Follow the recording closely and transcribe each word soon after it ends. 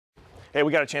Hey,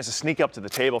 we got a chance to sneak up to the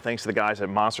table thanks to the guys at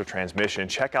Monster Transmission.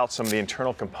 Check out some of the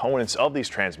internal components of these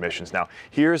transmissions. Now,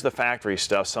 here's the factory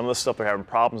stuff, some of the stuff they're having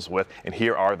problems with, and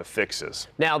here are the fixes.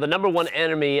 Now, the #1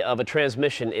 enemy of a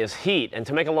transmission is heat. And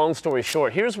to make a long story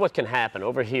short, here's what can happen.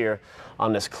 Over here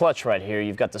on this clutch right here,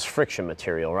 you've got this friction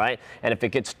material, right? And if it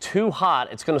gets too hot,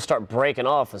 it's going to start breaking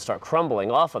off and start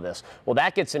crumbling off of this. Well,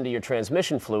 that gets into your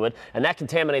transmission fluid, and that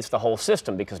contaminates the whole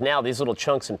system because now these little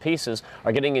chunks and pieces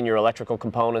are getting in your electrical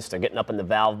components. They're getting up in the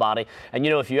valve body. And you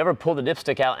know, if you ever pull the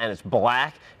dipstick out and it's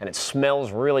black and it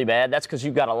smells really bad, that's because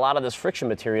you've got a lot of this friction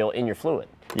material in your fluid.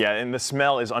 Yeah, and the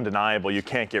smell is undeniable. You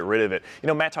can't get rid of it. You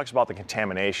know, Matt talks about the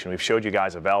contamination. We've showed you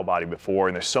guys a valve body before,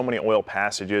 and there's so many oil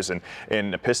passages and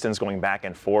the pistons going back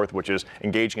and forth, which is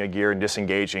engaging a gear and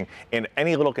disengaging. And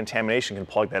any little contamination can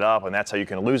plug that up, and that's how you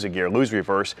can lose a gear, lose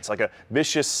reverse. It's like a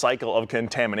vicious cycle of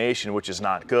contamination, which is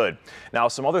not good. Now,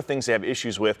 some other things they have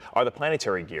issues with are the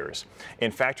planetary gears. In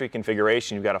factory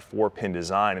configuration, you've got a 4-pin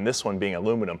design, and this one being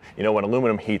aluminum. You know, when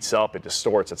aluminum heats up, it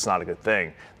distorts. It's not a good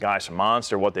thing. Guys from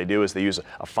Monster, what they do is they use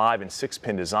a 5- and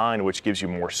 6-pin design, which gives you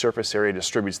more surface area,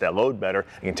 distributes that load better,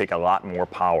 and can take a lot more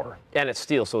power. And it's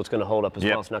steel, so it's going to hold up as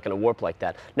well. It's not going to warp like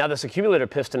that. Now, this accumulator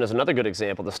piston is another good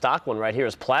example. The stock one right here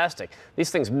is plastic.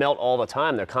 These things melt all the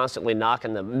time. They're constantly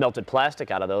knocking the melted plastic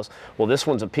out of those. Well, this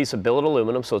one's a piece of billet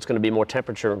aluminum, so it's going to be more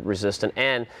temperature resistant,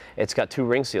 and it's got 2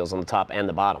 ring seals on the top and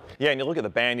the bottom. Yeah, and you look at the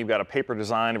band, you've got a paper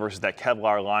design versus that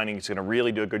Kevlar lining. It's going to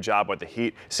really do a good job with the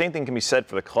heat. Same thing can be said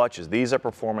for the clutches. These are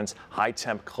performance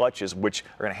high-temp clutches, which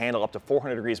are going to handle up to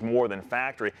 400 degrees more than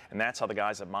factory, and that's how the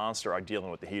guys at Monster are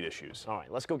dealing with the heat issues. All right,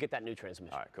 let's go get that new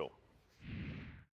transmission. All right, cool.